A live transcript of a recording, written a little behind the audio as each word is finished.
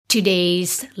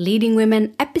Today's Leading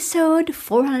Women episode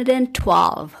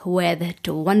 412 with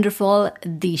the wonderful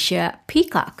Disha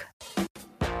Peacock.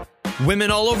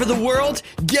 Women all over the world,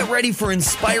 get ready for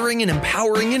inspiring and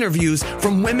empowering interviews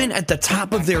from women at the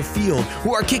top of their field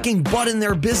who are kicking butt in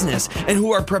their business and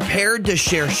who are prepared to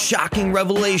share shocking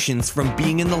revelations from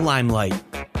being in the limelight.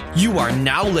 You are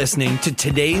now listening to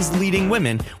Today's Leading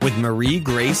Women with Marie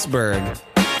Grace Berg.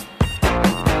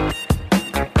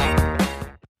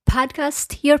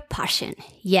 Podcast your passion.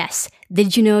 Yes,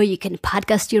 did you know you can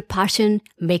podcast your passion,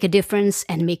 make a difference,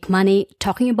 and make money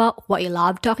talking about what you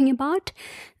love talking about?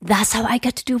 That's how I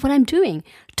get to do what I'm doing,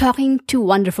 talking to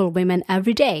wonderful women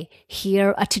every day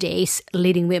here at Today's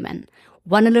Leading Women.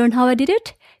 Want to learn how I did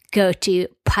it? Go to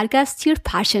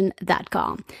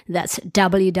podcastyourpassion.com. That's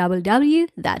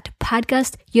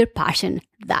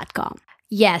www.podcastyourpassion.com.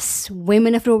 Yes,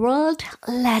 women of the world,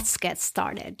 let's get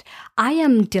started. I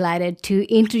am delighted to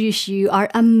introduce you our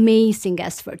amazing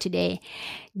guest for today,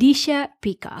 Disha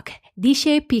Peacock.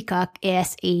 Disha Peacock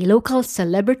is a local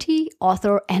celebrity,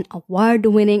 author, and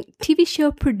award-winning TV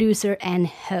show producer and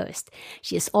host.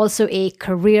 She is also a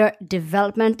career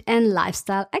development and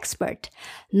lifestyle expert.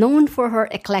 Known for her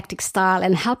eclectic style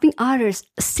and helping others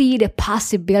see the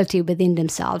possibility within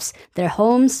themselves, their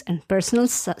homes, and personal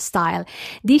style,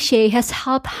 Disha has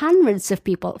helped hundreds of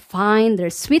people find their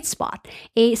sweet spot,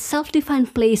 a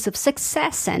self-defined place of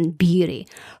success and beauty.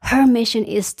 Her mission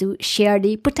is to share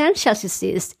the potential she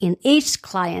sees in each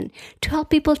client to help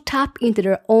people tap into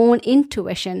their own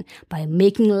intuition by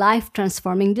making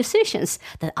life-transforming decisions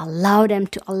that allow them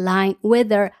to align with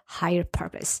their higher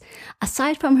purpose.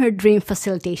 Aside from her dream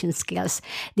facilitation skills,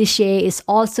 Disha is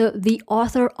also the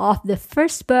author of the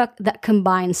first book that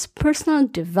combines personal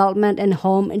development and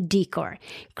home decor,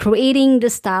 creating the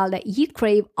style that you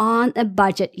crave on a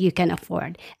budget you can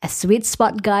afford, a sweet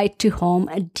spot guide to home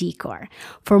decor.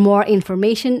 For more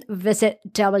information, visit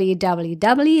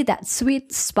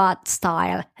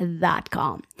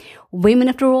www.sweetspotstyle.com. Women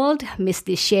of the world, Miss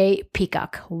Disha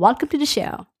Peacock, welcome to the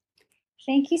show.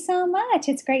 Thank you so much.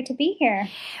 It's great to be here.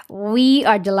 We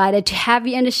are delighted to have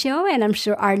you on the show, and I'm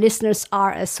sure our listeners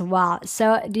are as well.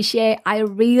 So, Disha, I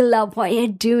really love what you're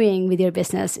doing with your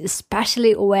business,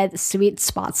 especially with Sweet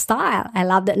Spot Style. I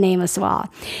love that name as well.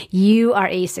 You are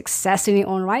a success in your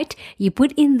own right. You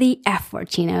put in the effort,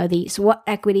 the sweat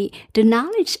equity, the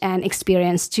knowledge and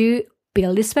experience to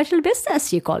build a special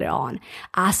business you call your own.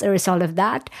 As a result of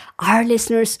that, our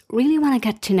listeners really want to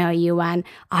get to know you, and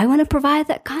I want to provide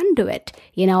that conduit,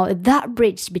 that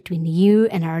bridge between you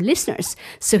and our listeners.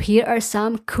 So here are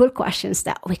some cool questions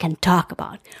that we can talk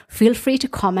about. Feel free to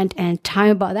comment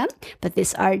anytime about them, but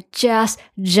these are just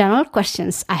general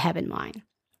questions I have in mind.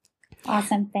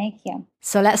 Awesome. Thank you.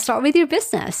 So let's start with your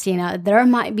business. There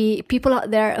might be people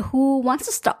out there who want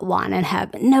to start one and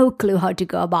have no clue how to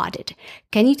go about it.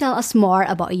 Can you tell us more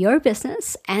about your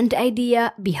business and the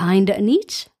idea behind the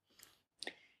niche?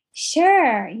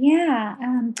 Sure. Yeah.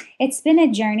 It's been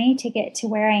a journey to get to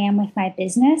where I am with my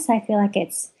business. I feel like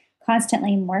it's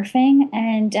constantly morphing,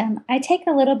 and I take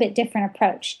a little bit different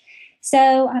approach.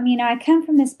 So, I come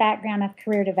from this background of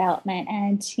career development,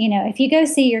 and, if you go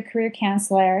see your career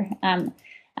counselor in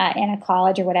a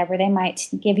college or whatever, they might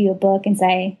give you a book and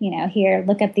say, here,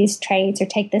 look up these traits or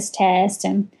take this test.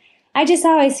 And I just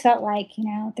always felt like,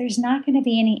 there's not going to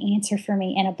be any answer for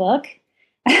me in a book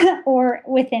or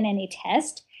within any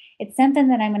test. It's something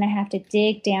that I'm going to have to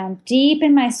dig down deep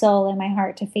in my soul and my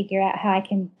heart to figure out how I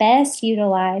can best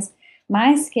utilize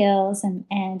my skills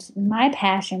and my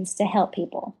passions to help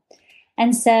people.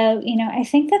 And so, I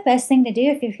think the best thing to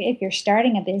do if you're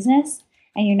starting a business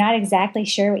and you're not exactly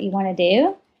sure what you want to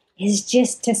do is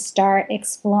just to start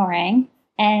exploring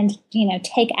and,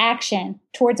 take action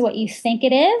towards what you think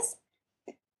it is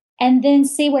and then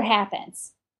see what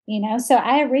happens. So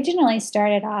I originally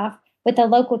started off with a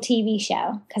local TV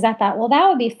show because I thought, well, that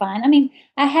would be fun.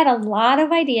 I had a lot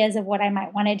of ideas of what I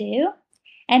might want to do.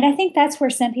 And I think that's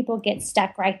where some people get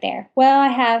stuck right there. Well, I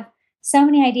have so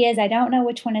many ideas. I don't know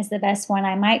which one is the best one.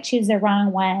 I might choose the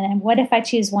wrong one. And what if I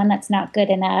choose one that's not good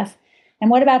enough?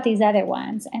 And what about these other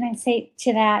ones? And I say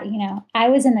to that, I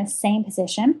was in the same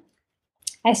position.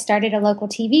 I started a local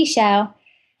TV show.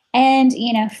 And,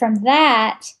 from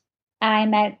that, I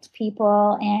met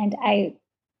people and I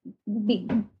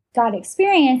got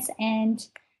experience. And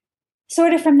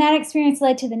sort of from that experience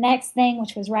led to the next thing,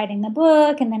 which was writing the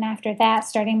book. And then after that,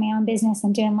 starting my own business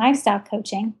and doing lifestyle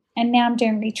coaching. And now I'm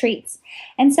doing retreats.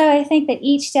 And so I think that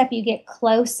each step you get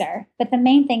closer. But the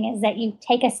main thing is that you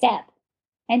take a step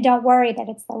and don't worry that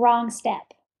it's the wrong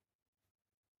step.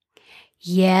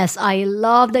 Yes, I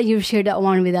love that you shared that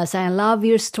one with us. I love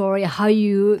your story, how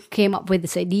you came up with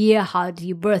this idea, how did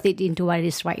you birth it into what it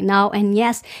is right now. And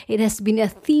yes, it has been a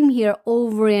theme here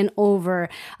over and over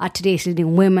at Today's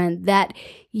Leading Women that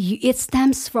it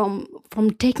stems from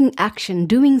taking action,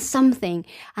 doing something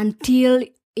until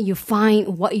you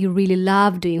find what you really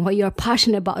love doing, what you're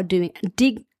passionate about doing.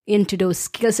 Dig into those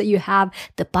skills that you have,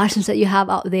 the passions that you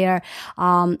have out there,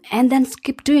 and then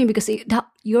keep doing, because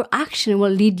your action will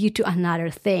lead you to another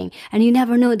thing, and you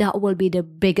never know, that will be the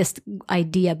biggest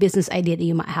business idea that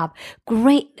you might have.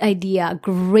 Great idea,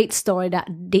 great story that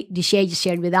Dishay just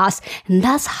shared with us, and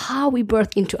that's how we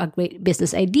birth into a great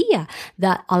business idea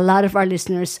that a lot of our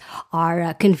listeners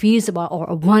are confused about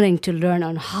or wanting to learn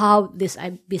on how this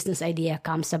business idea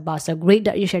comes about. So great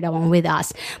that you shared that one with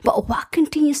us. But what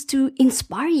continues to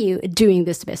inspire you doing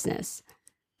this business?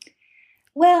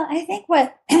 Well, I think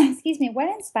what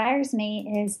inspires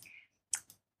me is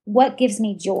what gives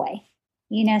me joy.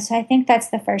 So I think that's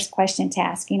the first question to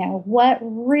ask, what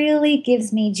really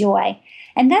gives me joy?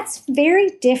 And that's very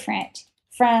different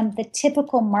from the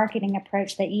typical marketing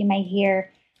approach that you may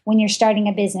hear when you're starting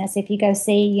a business. If you go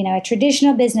see, a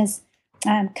traditional business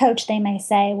coach, they may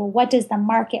say, well, what does the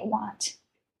market want?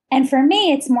 And for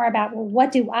me, it's more about, well,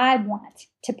 what do I want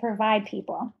to provide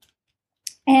people?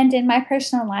 And in my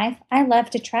personal life, I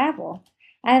love to travel.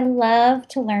 I love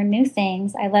to learn new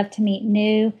things. I love to meet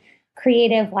new,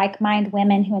 creative, like-minded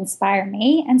women who inspire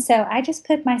me. And so I just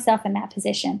put myself in that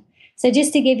position. So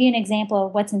just to give you an example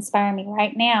of what's inspiring me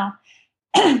right now,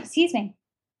 excuse me,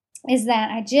 is that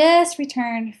I just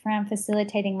returned from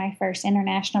facilitating my first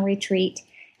international retreat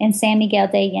in San Miguel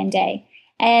de Allende.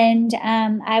 And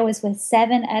I was with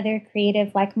 7 other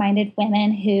creative, like-minded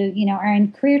women who, are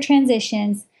in career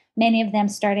transitions, many of them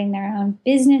starting their own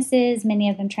businesses, many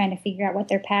of them trying to figure out what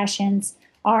their passions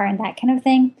are and that kind of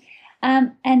thing.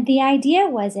 And the idea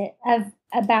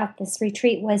about this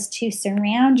retreat was to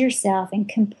surround yourself in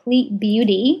complete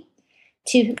beauty,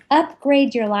 to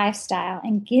upgrade your lifestyle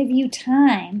and give you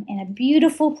time in a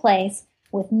beautiful place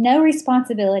with no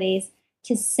responsibilities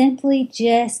to simply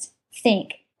just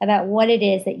think about what it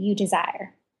is that you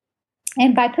desire.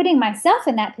 And by putting myself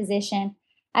in that position,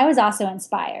 I was also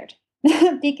inspired.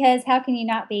 Because how can you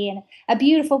not be in a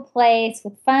beautiful place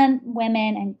with fun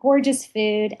women and gorgeous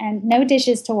food and no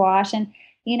dishes to wash? And,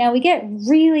 we get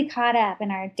really caught up in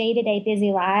our day-to-day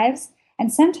busy lives.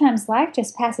 And sometimes life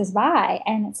just passes by.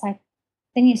 And it's like,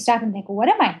 then you stop and think, what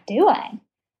am I doing?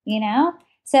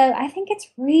 So I think it's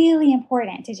really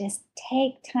important to just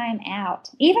take time out,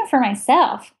 even for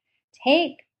myself.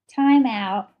 Take time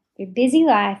out your busy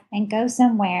life and go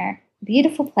somewhere,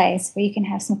 beautiful place where you can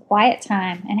have some quiet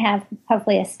time and have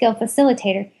hopefully a skilled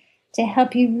facilitator to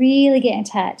help you really get in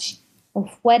touch with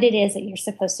what it is that you're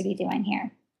supposed to be doing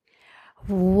here.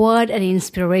 What an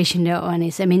inspiration that one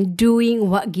is. I mean,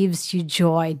 doing what gives you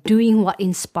joy, doing what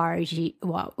inspires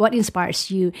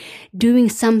you, doing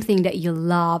something that you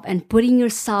love, and putting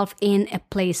yourself in a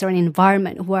place or an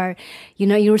environment where,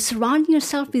 you're surrounding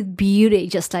yourself with beauty,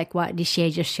 just like what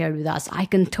Dishay just shared with us. I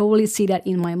can totally see that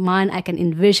in my mind. I can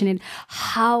envision it,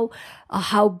 how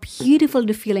beautiful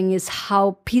the feeling is,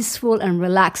 how peaceful and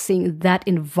relaxing that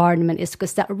environment is,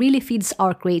 because that really feeds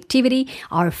our creativity,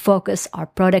 our focus, our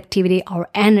productivity, our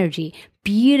energy.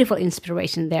 Beautiful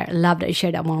inspiration there. Love that you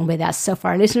shared that one with us. So for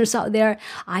our listeners out there,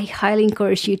 I highly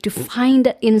encourage you to find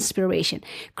that inspiration.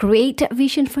 Create that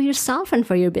vision for yourself and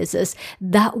for your business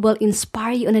that will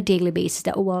inspire you on a daily basis,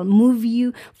 that will move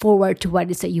you forward to what it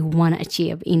is that you want to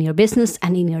achieve in your business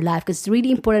and in your life. Because it's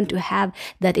really important to have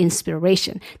that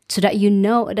inspiration so that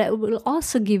that it will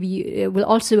also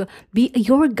be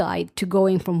your guide to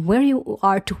going from where you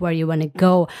are to where you want to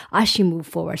go as you move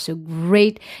forward. So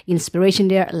great inspiration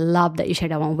there. Love that you share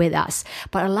that one with us.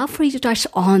 But I'd love for you to touch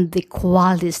on the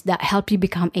qualities that help you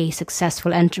become a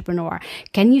successful entrepreneur.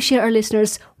 Can you share our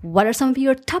listeners what are some of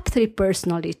your top 3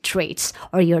 personality traits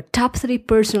or your top 3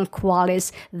 personal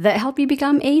qualities that help you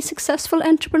become a successful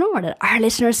entrepreneur that our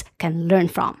listeners can learn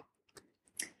from?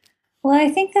 Well, I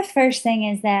think the first thing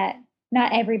is that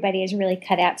not everybody is really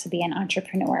cut out to be an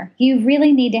entrepreneur. You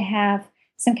really need to have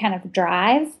some kind of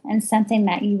drive and something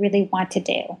that you really want to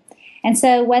do. And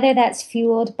so whether that's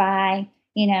fueled by,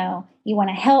 you want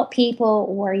to help people,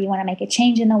 or you want to make a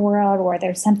change in the world, or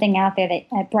there's something out there,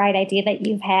 a bright idea that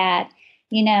you've had,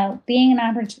 being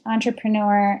an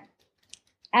entrepreneur,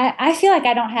 I feel like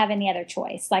I don't have any other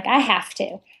choice. Like I have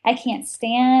to. I can't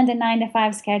stand a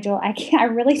 9-to-5 schedule. I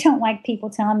really don't like people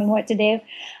telling me what to do.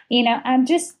 I'm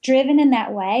just driven in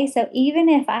that way. So even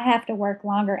if I have to work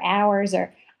longer hours,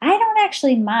 or I don't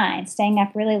actually mind staying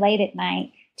up really late at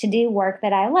night to do work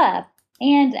that I love.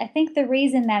 And I think the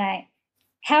reason that I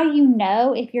how you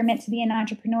know if you're meant to be an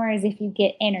entrepreneur is if you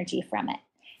get energy from it.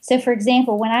 So, for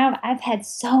example, when I've had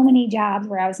so many jobs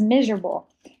where I was miserable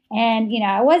and,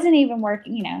 I wasn't even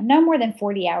working, no more than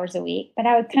 40 hours a week, but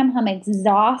I would come home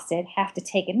exhausted, have to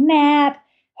take a nap,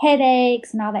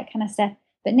 headaches and all that kind of stuff.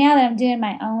 But now that I'm doing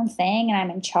my own thing and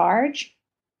I'm in charge,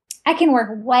 I can work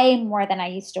way more than I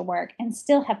used to work and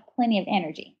still have plenty of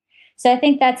energy. So I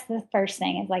think that's the first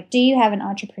thing is like, do you have an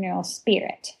entrepreneurial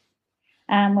spirit?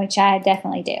 Which I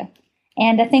definitely do.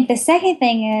 And I think the second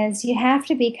thing is you have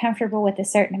to be comfortable with a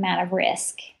certain amount of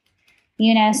risk.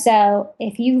 So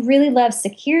if you really love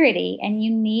security and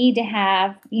you need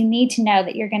to know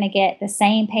that you're going to get the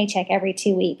same paycheck every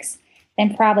 2 weeks,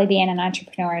 then probably being an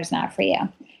entrepreneur is not for you.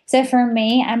 So for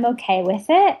me, I'm okay with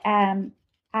it.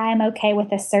 I'm okay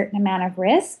with a certain amount of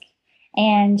risk.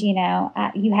 And, you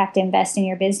have to invest in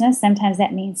your business. Sometimes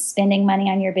that means spending money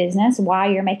on your business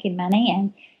while you're making money.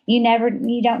 And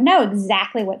you don't know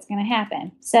exactly what's going to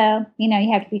happen. So,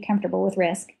 you have to be comfortable with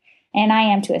risk. And I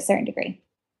am to a certain degree.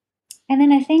 And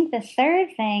then I think the third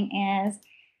thing is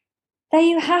that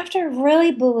you have to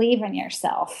really believe in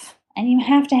yourself. And you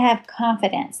have to have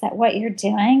confidence that what you're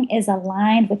doing is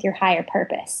aligned with your higher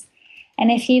purpose.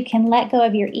 And if you can let go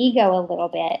of your ego a little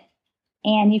bit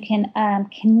and you can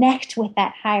connect with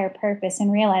that higher purpose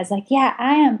and realize like, yeah,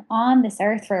 I am on this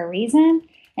earth for a reason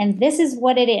and this is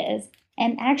what it is.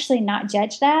 And actually not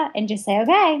judge that and just say,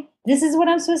 okay, this is what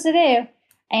I'm supposed to do.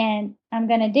 And I'm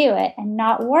going to do it and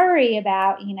not worry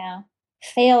about,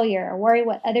 failure or worry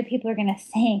what other people are going to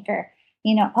think or,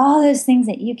 all those things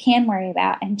that you can worry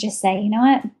about and just say, you know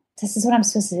what, this is what I'm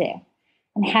supposed to do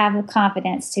and have the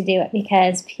confidence to do it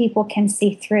because people can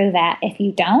see through that if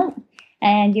you don't.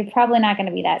 And you're probably not going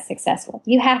to be that successful.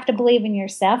 You have to believe in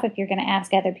yourself if you're going to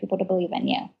ask other people to believe in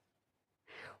you.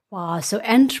 Wow, so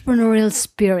entrepreneurial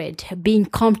spirit, being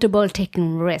comfortable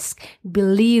taking risk,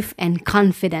 belief and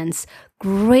confidence,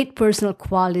 great personal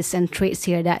qualities and traits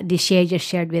here that Disha just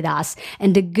shared with us.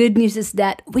 And the good news is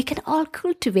that we can all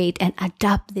cultivate and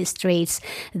adopt these traits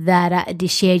that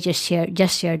Disha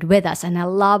just shared with us. And I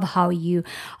love how you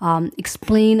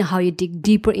explain, how you dig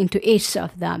deeper into each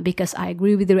of them, because I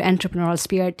agree with your entrepreneurial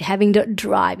spirit, having the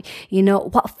drive,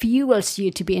 what fuels you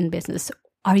to be in business.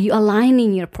 Are you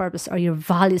aligning your purpose or your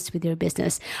values with your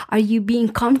business? Are you being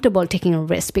comfortable taking a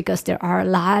risk? Because there are a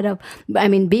lot of,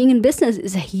 being in business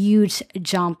is a huge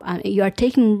jump. You are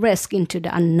taking risk into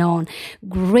the unknown.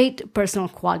 Great personal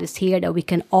qualities here that we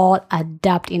can all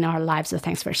adapt in our lives. So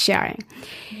thanks for sharing.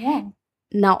 Yeah.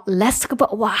 Now, let's talk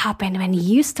about what happened when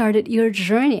you started your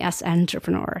journey as an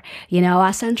entrepreneur.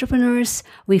 As entrepreneurs,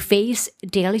 we face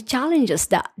daily challenges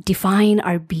that define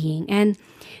our being. And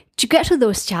to get to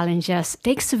those challenges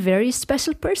takes a very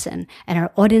special person, and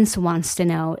our audience wants to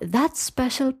know that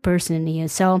special person in you.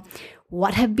 So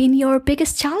what have been your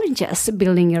biggest challenges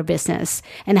building your business,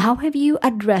 and how have you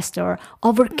addressed or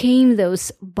overcame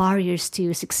those barriers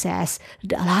to success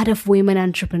that a lot of women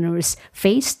entrepreneurs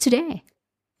face today?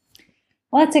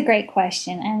 Well, that's a great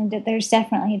question. And there's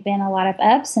definitely been a lot of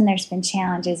ups and there's been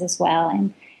challenges as well.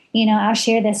 And, I'll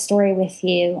share this story with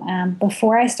you.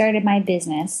 Before I started my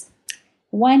business,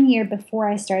 1 year before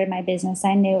I started my business,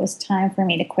 I knew it was time for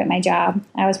me to quit my job.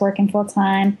 I was working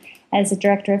full-time as a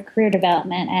director of career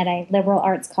development at a liberal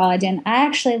arts college, and I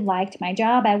actually liked my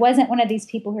job. I wasn't one of these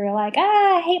people who are like,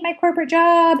 I hate my corporate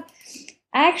job.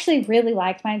 I actually really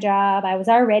liked my job. I was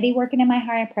already working in my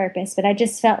higher purpose, but I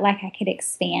just felt like I could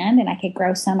expand and I could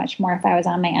grow so much more if I was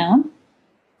on my own.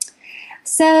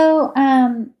 So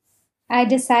I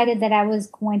decided that I was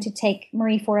going to take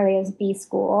Marie Forleo's B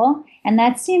School, and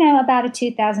that's, about a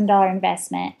 $2,000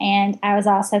 investment. And I was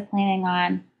also planning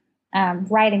on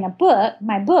writing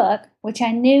my book, which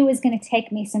I knew was going to take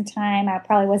me some time. I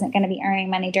probably wasn't going to be earning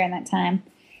money during that time.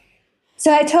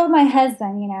 So I told my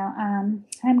husband,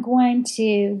 I'm going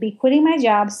to be quitting my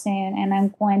job soon, and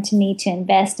I'm going to need to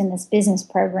invest in this business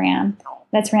program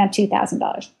that's around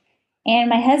 $2,000. And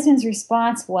my husband's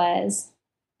response was,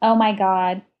 oh my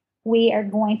God, we are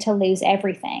going to lose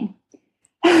everything.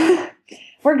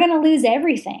 We're going to lose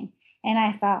everything. And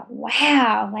I thought,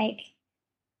 wow,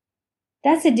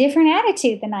 that's a different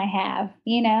attitude than I have,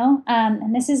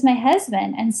 and this is my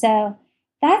husband. And so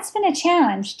that's been a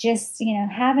challenge, just,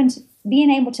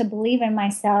 being able to believe in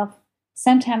myself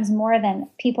sometimes more than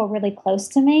people really close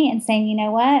to me and saying, you know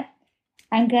what,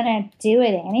 I'm going to do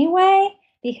it anyway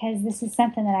because this is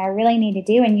something that I really need to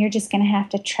do. And you're just going to have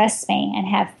to trust me and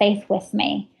have faith with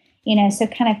me. So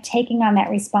kind of taking on that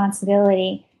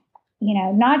responsibility,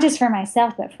 not just for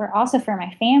myself, but also for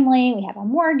my family. We have a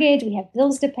mortgage, we have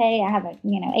bills to pay. I have a,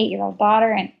 8-year-old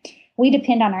daughter, and we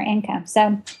depend on our income.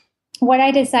 So what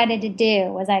I decided to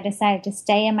do was I decided to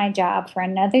stay in my job for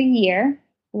another year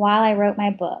while I wrote my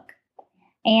book.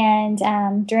 And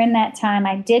during that time,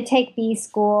 I did take B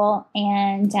school,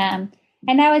 and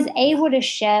I was able to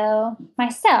show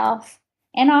myself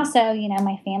and also,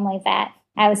 my family that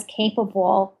I was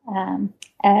capable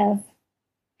of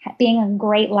being a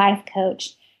great life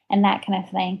coach and that kind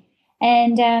of thing.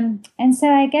 And so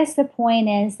I guess the point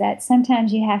is that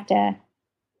sometimes you have to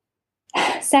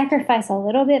sacrifice a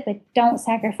little bit, but don't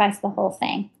sacrifice the whole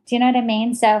thing. Do you know what I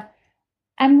mean? So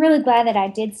I'm really glad that I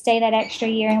did stay that extra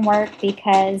year and work,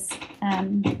 because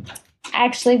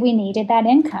actually we needed that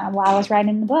income while I was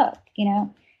writing the book.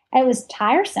 It was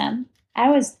tiresome. I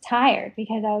was tired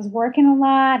because I was working a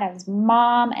lot. I was a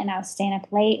mom, and I was staying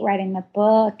up late writing the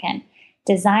book and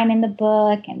designing the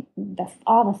book and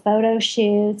all the photo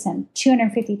shoots and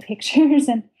 250 pictures,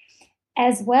 and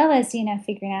as well as,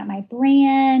 figuring out my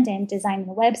brand and designing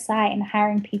the website and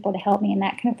hiring people to help me and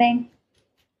that kind of thing.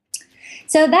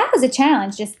 So that was a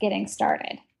challenge, just getting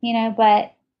started,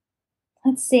 but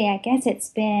let's see, I guess it's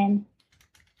been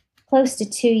close to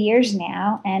 2 years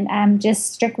now, and I'm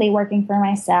just strictly working for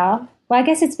myself. Well, I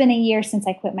guess it's been a year since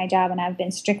I quit my job, and I've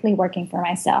been strictly working for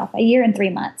myself, a year and 3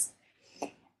 months.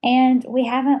 And we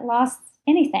haven't lost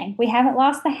anything. We haven't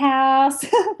lost the house.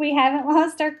 We haven't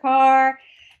lost our car.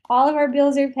 All of our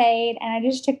bills are paid. And I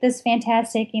just took this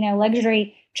fantastic,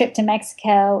 luxury trip to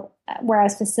Mexico where I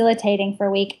was facilitating for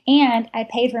a week. And I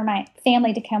paid for my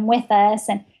family to come with us.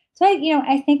 And so,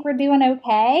 I think we're doing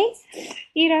okay,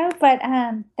 but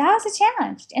that was a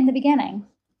challenge in the beginning,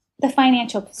 the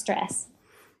financial stress.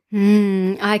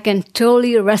 I can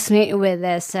totally resonate with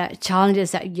this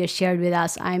challenges that you shared with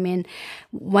us. I mean,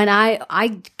 when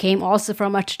I came also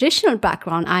from a traditional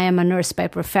background, I am a nurse by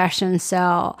profession.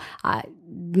 So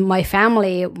my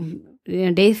family,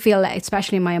 they feel like,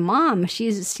 especially my mom,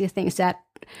 she thinks that,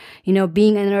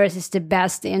 being a nurse is the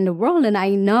best in the world. And I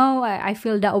know I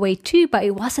feel that way too, but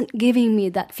it wasn't giving me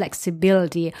that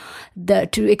flexibility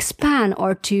to expand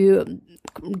or to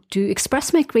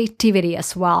express my creativity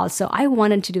as well. So I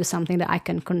wanted to do something that I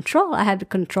can control. I had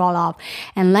control of.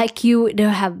 And like you, there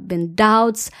have been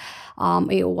doubts.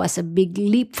 It was a big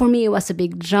leap for me. It was a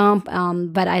big jump.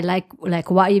 But I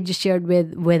like what you've just shared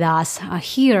with us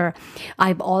here.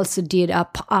 I've also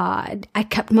I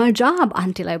kept my job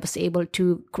until I was able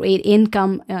to create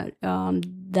income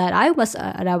that I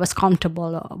was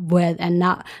comfortable with, and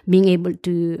not being able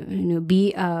to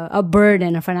be a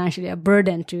burden, financially a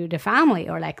burden to the family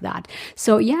or like that.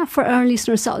 So yeah, for our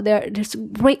listeners out there, there's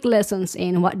great lessons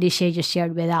in what Disha just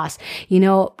shared with us.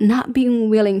 Not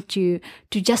being willing to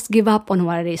just give up on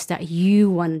what it is that you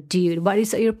want to do, what it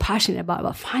is that you're passionate about,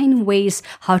 but find ways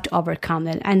how to overcome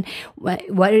it. And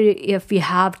whether if you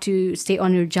have to stay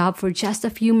on your job for just a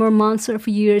few more months or a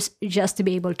few years just to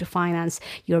be able to finance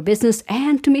your business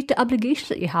and to meet the obligations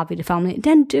that you have with the family,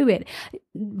 then do it.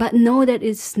 But know that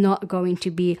it's not going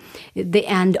to be the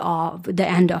end of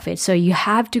it. So you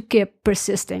have to keep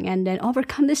persisting and then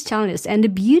overcome these challenges. And the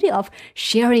beauty of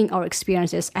sharing our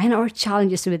experiences and our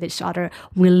challenges with each other,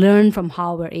 we learn from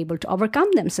how we're able to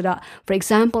overcome them. So that, for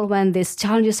example, when these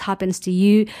challenges happens to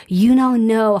you, you now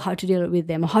know how to deal with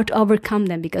them, how to overcome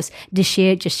them, because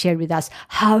Disha just shared with us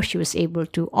how she was able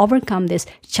to overcome these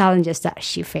challenges that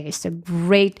she faced. So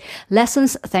great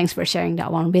lessons. Thanks for sharing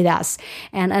that one with us.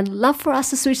 And I'd love for us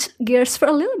to switch gears for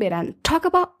a little bit and talk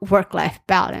about work-life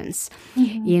balance.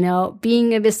 Mm-hmm.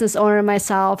 Being a business owner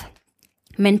myself,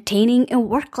 maintaining a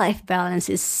work-life balance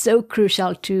is so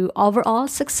crucial to overall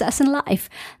success in life.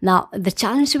 Now, the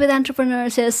challenge with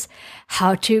entrepreneurs is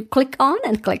how to click on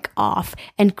and click off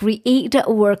and create a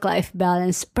work-life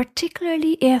balance,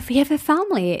 particularly if you have a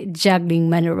family juggling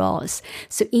many roles.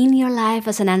 So in your life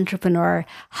as an entrepreneur,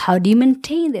 how do you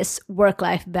maintain this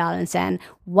work-life balance, and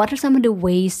what are some of the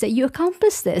ways that you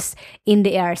accomplish this in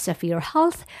the areas of your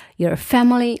health, your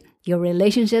family, your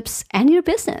relationships, and your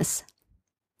business?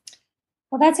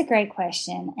 Well, that's a great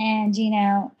question. And,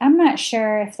 I'm not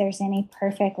sure if there's any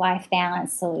perfect life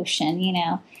balance solution.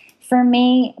 For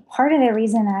me, part of the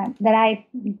reason that I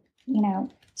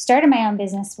started my own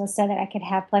business was so that I could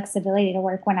have flexibility to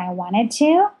work when I wanted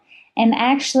to. And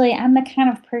actually, I'm the kind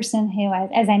of person who,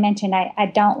 as I mentioned,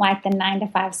 I don't like the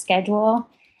 9-to-5 schedule.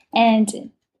 And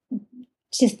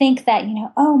to think that,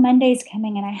 Monday's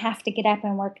coming and I have to get up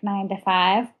and work 9 to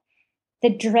 5. The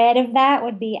dread of that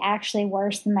would be actually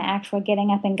worse than the actual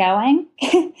getting up and going.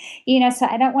 So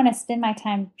I don't want to spend my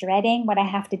time dreading what I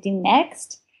have to do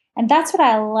next. And that's what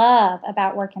I love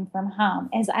about working from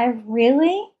home, is I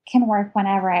really can work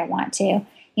whenever I want to.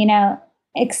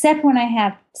 except when I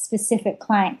have specific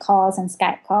client calls and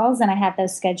Skype calls, and I have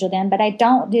those scheduled in, but I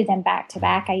don't do them back to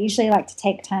back. I usually like to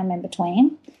take time in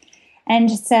between. And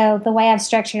so the way I've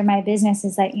structured my business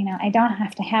is that, I don't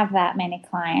have to have that many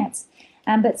clients.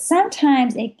 But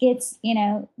sometimes it gets,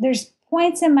 there's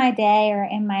points in my day or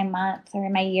in my month or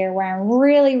in my year where I'm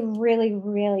really, really,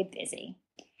 really busy.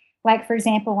 Like, for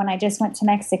example, when I just went to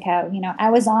Mexico, I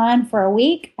was on for a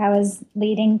week. I was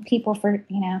leading people for,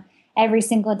 every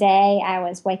single day. I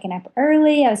was waking up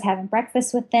early. I was having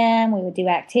breakfast with them. We would do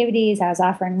activities. I was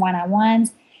offering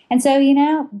one-on-ones. And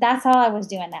so, that's all I was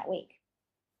doing that week.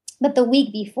 But the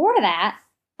week before that,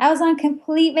 I was on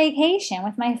complete vacation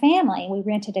with my family. We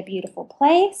rented a beautiful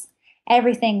place.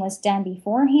 Everything was done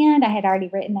beforehand. I had already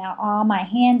written out all my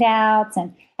handouts,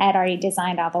 and I had already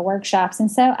designed all the workshops.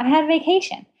 And so I had a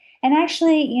vacation. And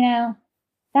actually,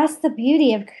 that's the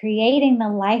beauty of creating the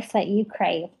life that you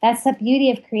crave. That's the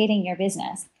beauty of creating your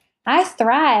business. I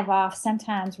thrive off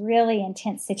sometimes really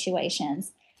intense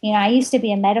situations. I used to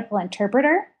be a medical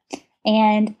interpreter,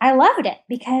 and I loved it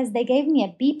because they gave me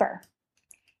a beeper.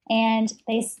 And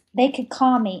they could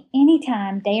call me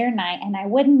anytime, day or night, and I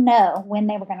wouldn't know when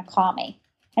they were going to call me.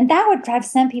 And that would drive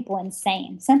some people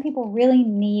insane. Some people really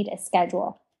need a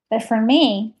schedule. But for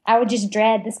me, I would just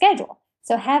dread the schedule.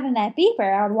 So having that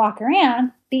beeper, I would walk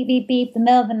around, beep, beep, beep, the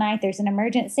middle of the night, there's an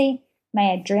emergency. My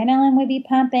adrenaline would be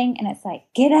pumping, and it's like,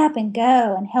 get up and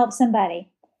go and help somebody.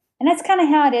 And that's kind of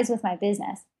how it is with my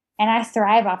business. And I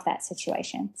thrive off that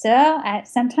situation. So I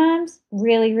sometimes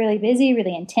really, really busy,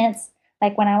 really intense.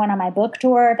 Like when I went on my book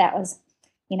tour, that was,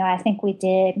 I think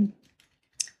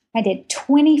I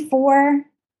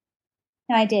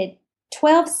did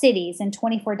 12 cities in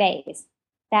 24 days.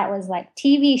 That was like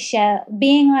TV show,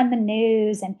 being on the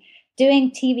news and doing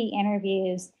TV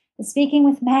interviews, speaking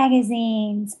with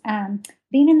magazines,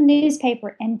 being in the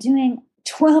newspaper and doing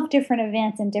 12 different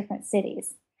events in different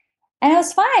cities. And it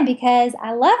was fine because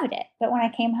I loved it. But when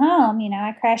I came home,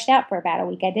 I crashed out for about a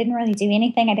week. I didn't really do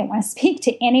anything. I didn't want to speak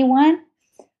to anyone.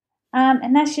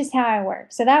 And that's just how I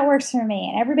work. So that works for me.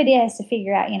 And everybody has to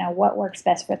figure out, what works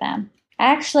best for them.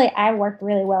 I work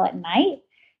really well at night.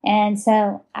 And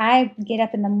so I get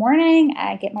up in the morning,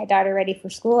 I get my daughter ready for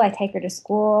school, I take her to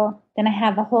school. Then I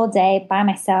have the whole day by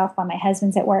myself while my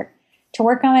husband's at work to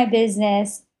work on my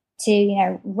business,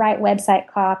 to, write website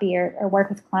copy or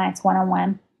work with clients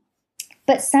one-on-one.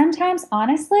 But sometimes,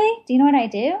 honestly, do you know what I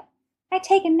do? I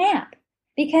take a nap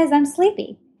because I'm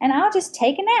sleepy. And I'll just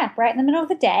take a nap right in the middle of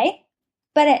the day.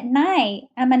 But at night,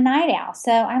 I'm a night owl,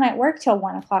 so I might work till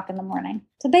 1 o'clock in the morning.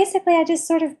 So basically,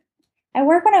 I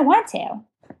work when I want to,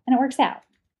 and it works out.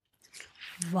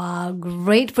 Wow,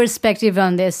 great perspective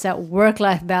on this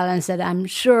work-life balance that I'm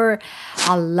sure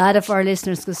a lot of our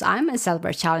listeners, because I myself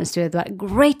are challenged with, but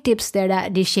great tips there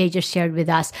that Dishay just shared with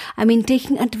us. I mean,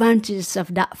 taking advantage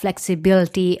of that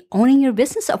flexibility, owning your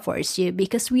business affords you,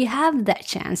 because we have that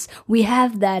chance. We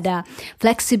have that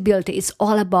flexibility. It's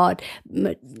all about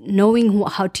knowing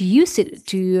how to use it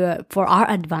for our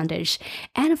advantage.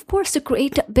 And of course, to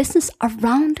create a business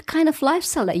around the kind of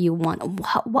lifestyle that you want,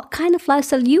 what kind of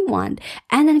lifestyle you want.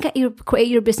 And then create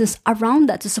your business around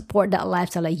that to support that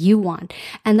lifestyle that you want.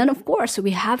 And then, of course,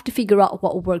 we have to figure out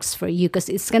what works for you, because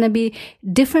it's going to be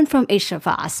different from each of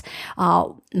us.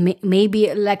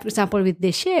 Maybe, like, for example, with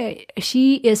Dishay,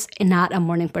 she is not a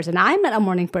morning person. I'm not a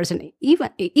morning person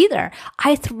either.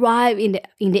 I thrive in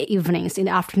the evenings, in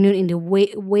the afternoon, in the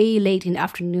way late in the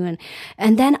afternoon.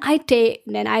 And then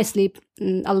I sleep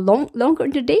longer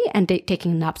in the day and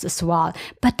taking naps as well.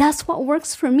 But that's what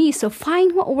works for me. So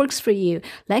find what works for you.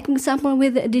 Like, for example,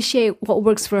 with Dishay, what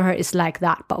works for her is like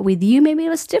that. But with you, maybe it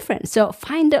was different. So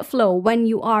find that flow. When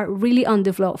you are really on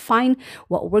the flow, find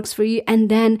what works for you and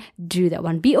then do that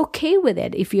one. Be okay with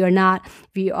it. If you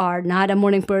are not a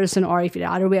morning person, or if you're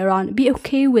the other way around, be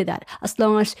okay with that. As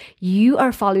long as you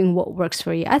are following what works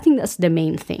for you. I think that's the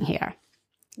main thing here.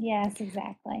 Yes,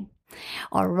 exactly.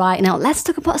 All right, now let's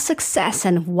talk about success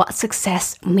and what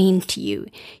success means to you.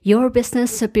 Your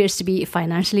business appears to be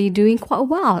financially doing quite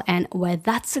well, and with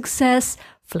that success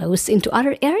flows into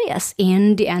other areas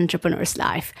in the entrepreneur's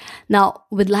life. Now,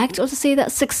 we'd like to also say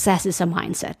that success is a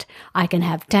mindset. I can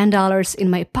have $10 in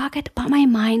my pocket, but my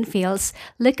mind feels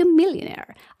like a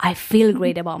millionaire. I feel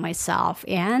great about myself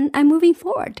and I'm moving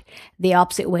forward. The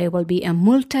opposite way will be a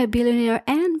multi-billionaire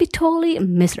and be totally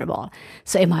miserable.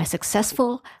 So am I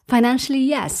successful? Financially,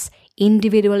 yes.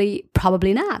 Individually,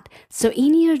 probably not. So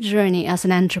in your journey as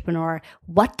an entrepreneur,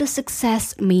 what does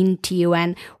success mean to you,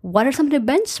 and what are some of the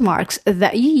benchmarks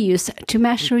that you use to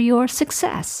measure your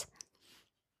success?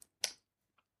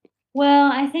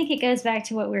 Well, I think it goes back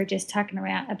to what we were just talking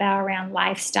about around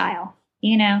lifestyle.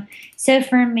 you know? So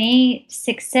for me,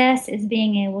 success is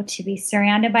being able to be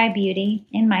surrounded by beauty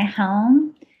in my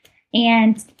home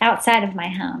and outside of my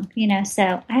home, you know?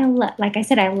 So like I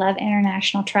said, I love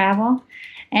international travel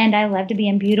and I love to be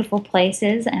in beautiful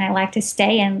places and I like to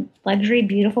stay in luxury,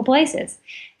 beautiful places.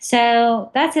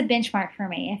 So that's a benchmark for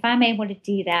me. If I'm able to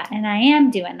do that, and I am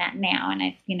doing that now, and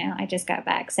I just got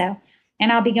back. So,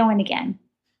 and I'll be going again.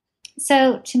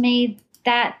 So to me,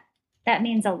 that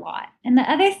means a lot. And the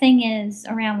other thing is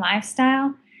around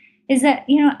lifestyle is that,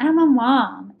 I'm a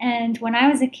mom. And when I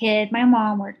was a kid, my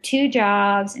mom worked 2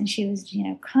 jobs and she was,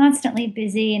 constantly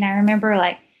busy. And I remember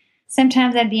like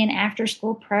sometimes I'd be in after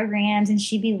school programs and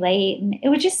she'd be late. And it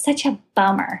was just such a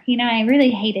bummer. I really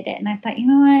hated it. And I thought, you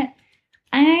know what?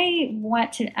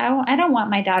 I don't want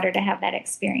my daughter to have that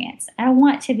experience. I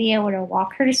want to be able to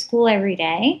walk her to school every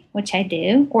day, which I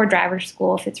do, or drive her to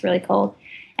school if it's really cold.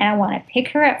 And I want to pick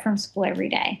her up from school every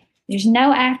day. There's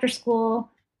no after school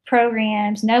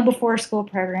programs, no before school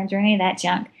programs or any of that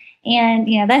junk. And,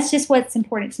 that's just what's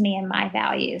important to me and my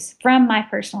values from my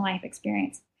personal life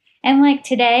experience. And like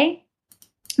today,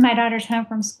 my daughter's home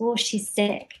from school. She's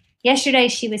sick. Yesterday,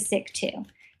 she was sick too.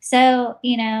 So,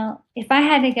 if I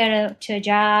had to go to a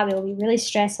job, it would be really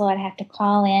stressful. I'd have to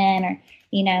call in or,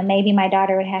 maybe my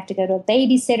daughter would have to go to a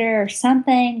babysitter or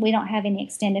something. We don't have any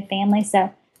extended family.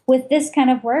 So with this kind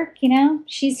of work,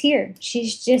 she's here.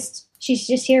 She's just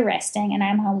here resting and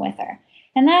I'm home with her.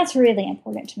 And that's really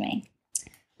important to me.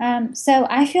 So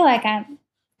I feel like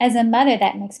as a mother,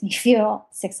 that makes me feel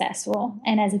successful.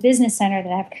 And as a business owner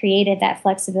that I've created that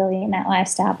flexibility and that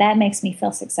lifestyle, that makes me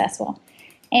feel successful.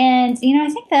 And, I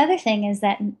think the other thing is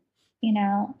that, in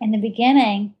the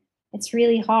beginning, it's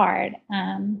really hard.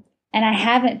 And I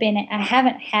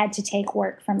haven't had to take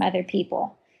work from other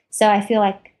people. So I feel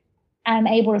like I'm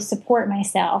able to support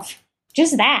myself.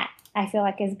 Just that I feel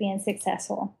like is being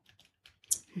successful.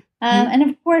 And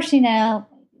of course,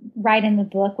 writing the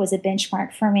book was a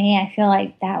benchmark for me. I feel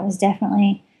like that was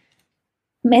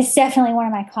it's definitely one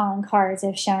of my calling cards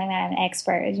of showing that I'm an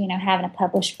expert, having a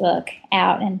published book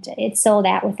out, and it sold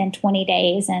out within 20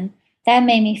 days. And that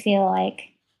made me feel like,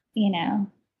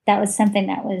 that was something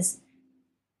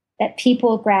that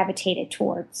people gravitated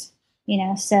towards,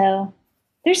 so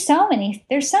there's so many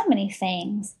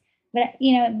things, but,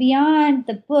 beyond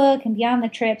the book and beyond the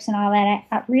trips and all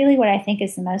that, really what I think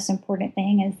is the most important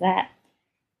thing is that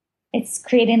it's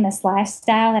creating this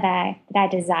lifestyle that I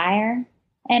desire.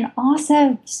 And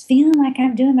also just feeling like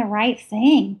I'm doing the right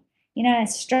thing. I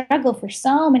struggled for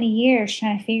so many years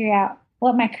trying to figure out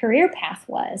what my career path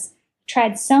was.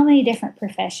 Tried so many different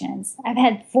professions. I've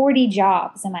had 40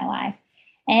 jobs in my life.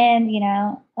 And,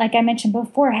 like I mentioned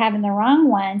before, having the wrong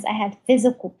ones, I had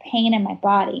physical pain in my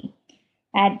body.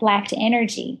 I had lacked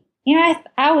energy.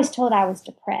 I was told I was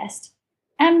depressed.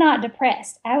 I'm not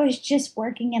depressed. I was just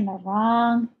working in the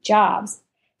wrong jobs.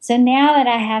 So now that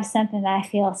I have something that I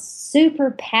feel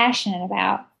super passionate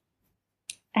about,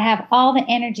 I have all the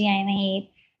energy I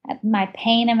need. My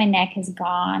pain in my neck is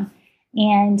gone.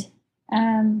 And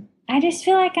I just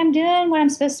feel like I'm doing what I'm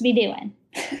supposed to be doing.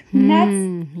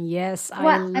 Yes.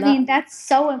 That's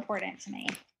so important to me.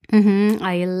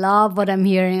 I love what I'm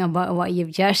hearing about what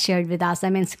you've just shared with us.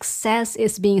 Success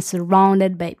is being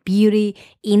surrounded by beauty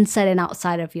inside and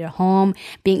outside of your home,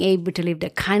 being able to live the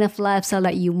kind of lifestyle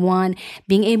that you want,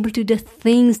 being able to do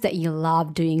things that you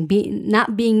love doing,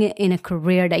 not being in a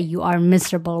career that you are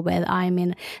miserable with.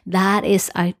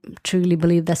 I truly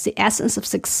believe that's the essence of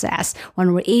success,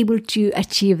 when we're able to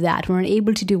achieve that, when we're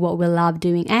able to do what we love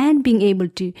doing and being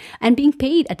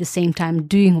paid at the same time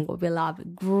doing what we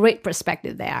love. Great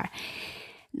perspective there.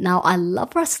 Now, I'd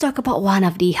love for us to talk about one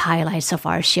of the highlights of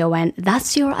our show, and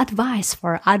that's your advice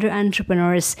for other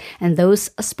entrepreneurs and those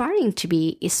aspiring to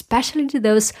be, especially to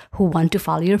those who want to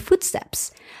follow your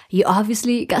footsteps. You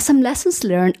obviously got some lessons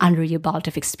learned under your belt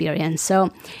of experience, so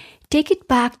take it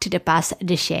back to the past,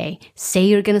 Deshay. Say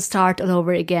you're going to start all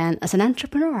over again as an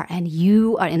entrepreneur and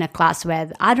you are in a class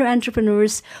with other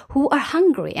entrepreneurs who are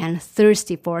hungry and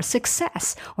thirsty for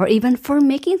success or even for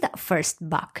making that first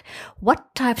buck.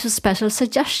 What types of special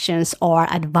suggestions or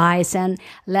advice and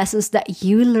lessons that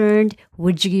you learned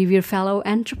would you give your fellow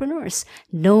entrepreneurs,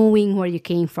 knowing where you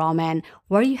came from and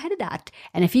where you headed at?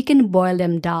 And if you can boil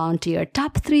them down to your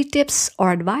top 3 tips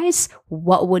or advice,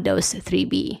 what would those 3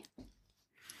 be?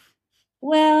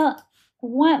 Well,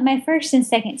 my first and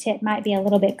second tip might be a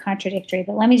little bit contradictory,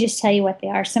 but let me just tell you what they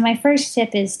are. So my first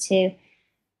tip is to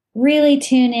really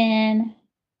tune in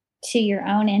to your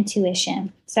own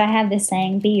intuition. So I have this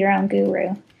saying, be your own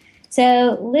guru.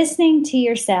 So listening to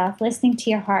yourself, listening to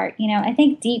your heart, I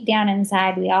think deep down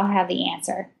inside, we all have the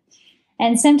answer.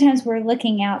 And sometimes we're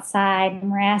looking outside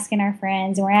and we're asking our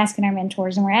friends and we're asking our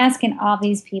mentors and we're asking all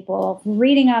these people,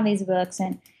 reading all these books,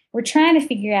 and we're trying to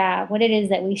figure out what it is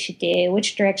that we should do,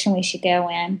 which direction we should go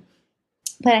in.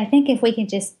 But I think if we can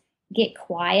just get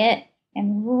quiet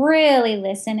and really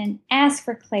listen and ask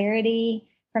for clarity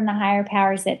from the higher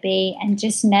powers that be, and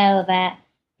just know that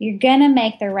you're going to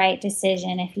make the right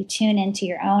decision if you tune into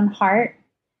your own heart.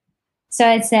 So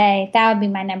I'd say that would be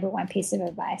my number one piece of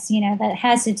advice, that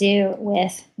has to do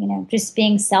with, just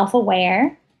being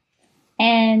self-aware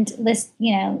and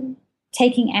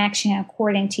taking action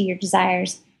according to your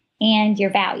desires and your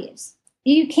values.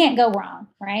 You can't go wrong,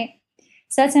 right?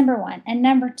 So that's number one. And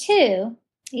number two,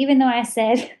 even though I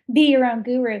said be your own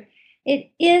guru,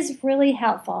 it is really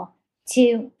helpful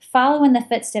to follow in the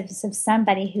footsteps of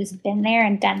somebody who's been there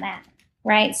and done that,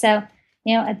 right? So,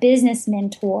 a business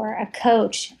mentor, a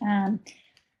coach,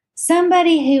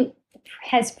 somebody who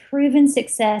has proven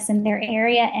success in their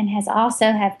area and has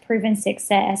also have proven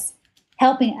success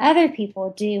helping other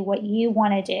people do what you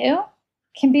want to do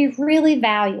can be really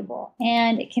valuable,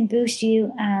 and it can boost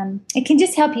you. It can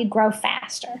just help you grow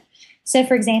faster. So,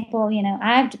 for example,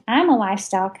 I'm a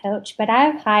lifestyle coach, but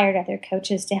I've hired other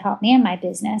coaches to help me in my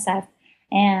business. I've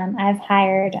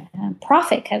hired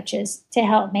profit coaches to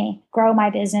help me grow my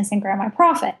business and grow my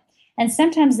profit. And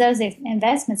sometimes those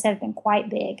investments have been quite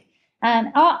big.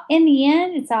 In the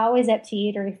end, it's always up to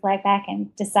you to reflect back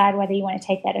and decide whether you want to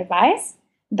take that advice.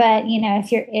 But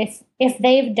if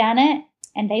they've done it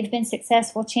and they've been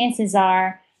successful, chances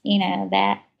are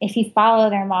that if you follow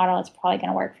their model, it's probably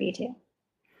going to work for you too.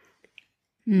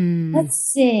 Let's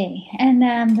see. And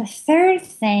the third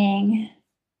thing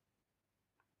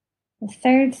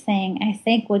I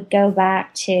think would go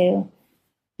back to,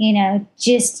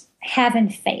 just having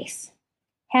faith.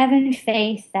 Having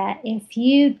faith that if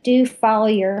you do follow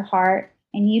your heart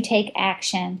and you take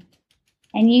action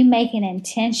and you make an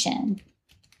intention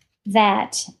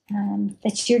that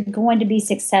you're going to be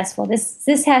successful.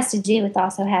 This has to do with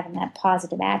also having that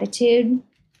positive attitude.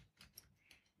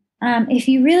 If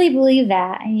you really believe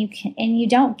that and you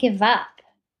don't give up,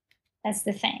 that's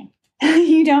the thing.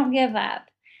 You don't give up.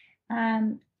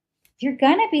 You're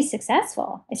going to be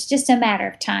successful. It's just a matter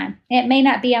of time. It may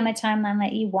not be on the timeline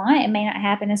that you want. It may not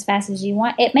happen as fast as you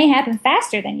want. It may happen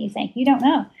faster than you think. You don't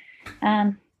know.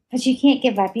 But you can't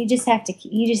give up. You just have to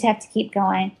keep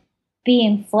going,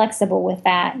 being flexible with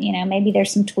that. Maybe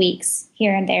there's some tweaks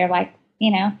here and there. Like,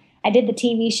 I did the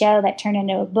TV show that turned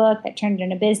into a book, that turned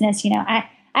into business.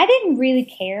 I didn't really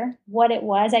care what it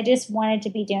was. I just wanted to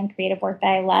be doing creative work that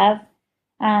I love.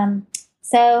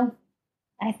 So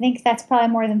I think that's probably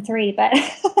more than 3, but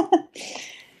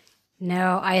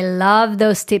No, I love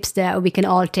those tips that we can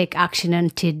all take action on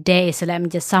today. So let me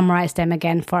just summarize them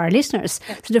again for our listeners.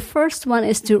 So the first one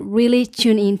is to really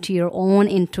tune into your own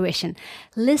intuition.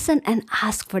 Listen and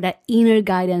ask for that inner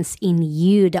guidance in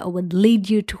you that would lead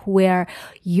you to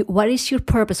what is your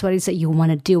purpose, what is it you want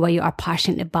to do, what you are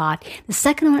passionate about. The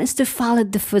second one is to follow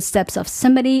the footsteps of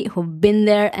somebody who's been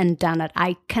there and done it.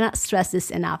 I cannot stress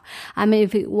this enough. I mean,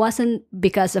 if it wasn't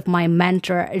because of my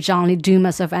mentor, John Lee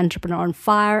Dumas of Entrepreneur on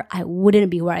Fire, I wouldn't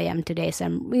be where I am today. So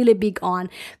I'm really big on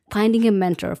finding a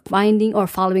mentor, finding or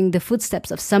following the footsteps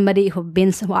of somebody who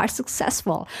are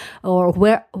successful or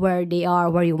where they are,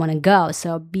 where you want to go.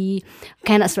 So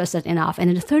cannot stress that enough. And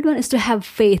then the third one is to have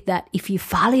faith that if you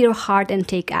follow your heart and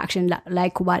take action,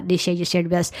 like what Disha just shared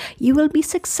with us, you will be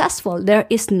successful. There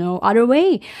is no other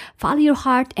way. Follow your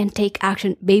heart and take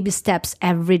action, baby steps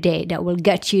every day that will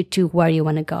get you to where you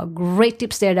want to go. Great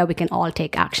tips there that we can all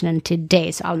take action on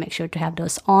today. So I'll make sure to have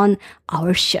those on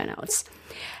our show notes.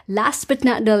 Last but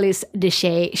not the least,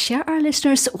 Disha, share our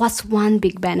listeners what's one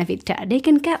big benefit that they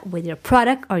can get with your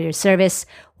product or your service,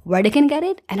 where they can get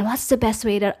it, and what's the best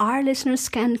way that our listeners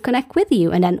can connect with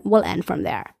you. And then we'll end from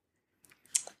there.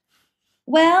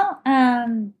 Well,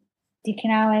 you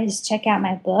can always check out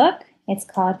my book. It's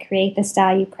called Create the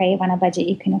Style You Crave on a Budget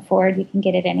You Can Afford. You can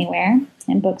get it anywhere,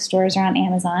 and bookstores or on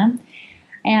Amazon.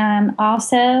 And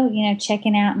also,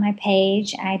 checking out my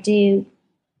page, I do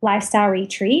lifestyle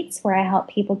retreats where I help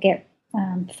people get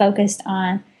focused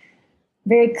on,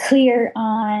 very clear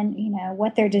on,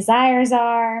 what their desires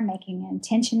are, making an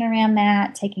intention around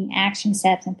that, taking action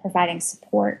steps, and providing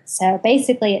support. So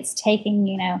basically it's taking,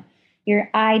 your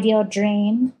ideal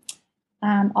dream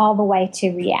all the way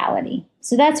to reality.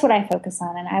 So that's what I focus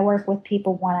on. And I work with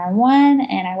people one-on-one,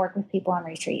 and I work with people on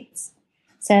retreats.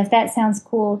 So if that sounds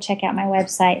cool, check out my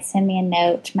website, send me a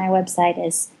note. My website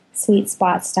is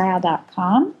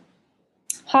sweetspotstyle.com.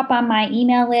 Hop on my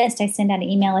email list. I send out an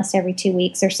email list every 2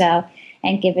 weeks or so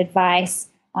and give advice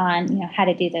on, how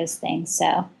to do those things.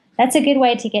 So that's a good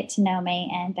way to get to know me.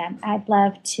 And I'd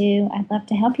love to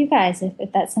help you guys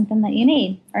if that's something that you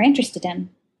need or interested in.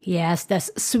 Yes,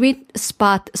 that's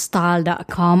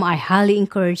sweetspotstyle.com. I highly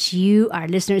encourage you, our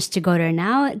listeners, to go there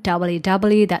now,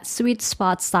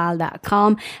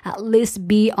 www.sweetspotstyle.com. At least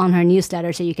be on her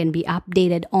newsletter so you can be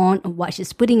updated on what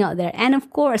she's putting out there. And of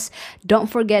course,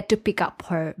 don't forget to pick up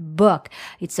her book.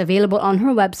 It's available on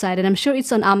her website, and I'm sure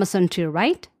it's on Amazon too,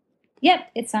 right?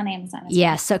 Yep, it's on Amazon as well.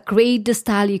 Yeah, so Create the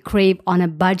Style You Crave on a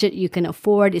budget you can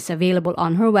afford is available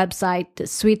on her website,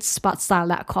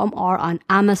 sweetspotstyle.com, or on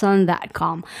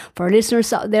amazon.com. For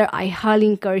listeners out there, I highly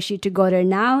encourage you to go there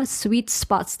now,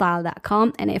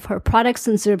 sweetspotstyle.com, and if her products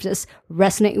and services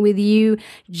resonate with you,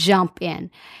 jump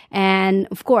in. And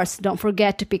of course, don't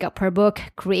forget to pick up her book,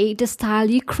 Create the Style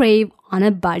You Crave on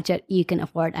a budget you can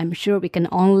afford. I'm sure we can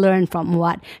all learn from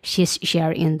what she's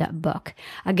sharing in that book.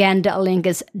 Again, the link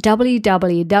is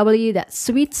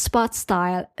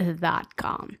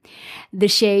www.sweetspotstyle.com.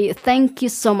 Deshay, thank you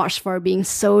so much for being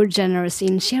so generous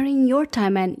in sharing your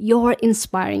time and your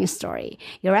inspiring story,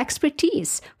 your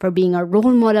expertise, for being a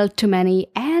role model to many,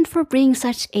 and for bringing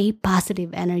such a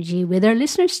positive energy with our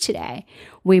listeners today.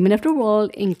 Women of the world,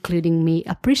 including me,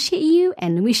 appreciate you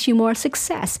and wish you more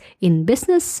success in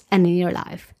business and in your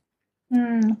life.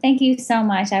 Thank you so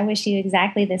much. I wish you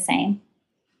exactly the same.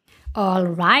 All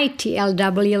right,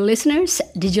 TLW listeners,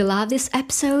 did you love this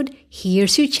episode?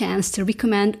 Here's your chance to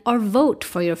recommend or vote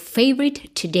for your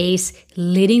favorite Today's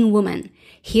Leading Woman.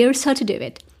 Here's how to do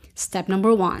it. Step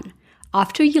number 1.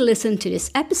 After you listen to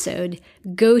this episode,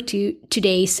 go to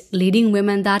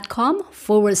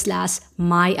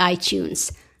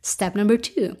todaysleadingwomen.com/my-iTunes. Step number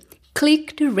 2,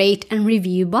 click the rate and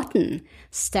review button.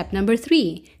 Step number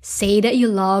 3, say that you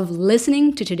love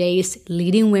listening to Today's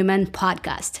Leading Women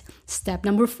podcast. Step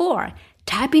number 4,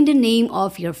 type in the name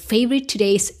of your favorite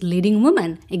Today's Leading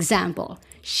Woman. Example,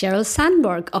 Sheryl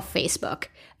Sandberg of Facebook,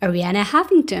 Arianna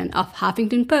Huffington of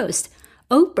Huffington Post,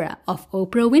 Oprah of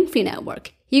Oprah Winfrey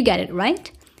Network. You get it,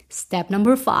 right? Step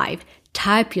number 5,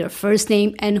 type your first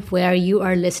name and where you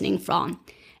are listening from.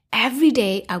 Every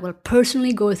day, I will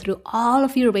personally go through all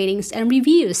of your ratings and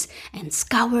reviews and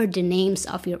scour the names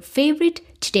of your favorite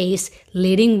Today's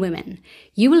Leading Women.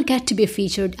 You will get to be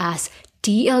featured as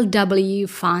TLW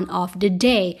Fan of the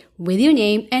Day with your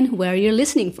name and where you're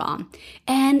listening from.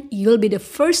 And you'll be the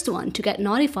first one to get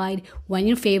notified when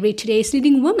your favorite Today's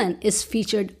Leading Woman is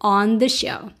featured on the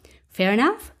show. Fair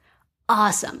enough?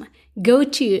 Awesome. Go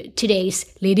to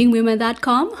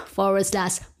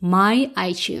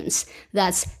todaysleadingwomen.com/my-iTunes.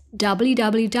 That's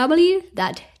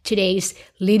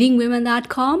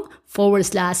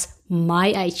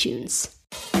www.todaysleadingwomen.com/my-iTunes.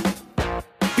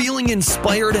 Feeling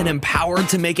inspired and empowered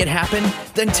to make it happen?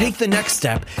 Then take the next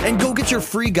step and go get your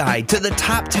free guide to the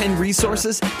top 10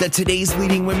 resources that today's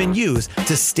leading women use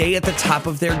to stay at the top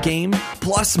of their game,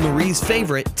 plus Marie's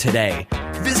favorite today.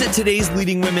 Visit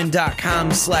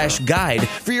todaysleadingwomen.com/guide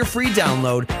for your free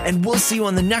download, and we'll see you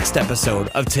on the next episode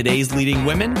of Today's Leading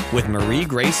Women with Marie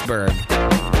Grace Berg.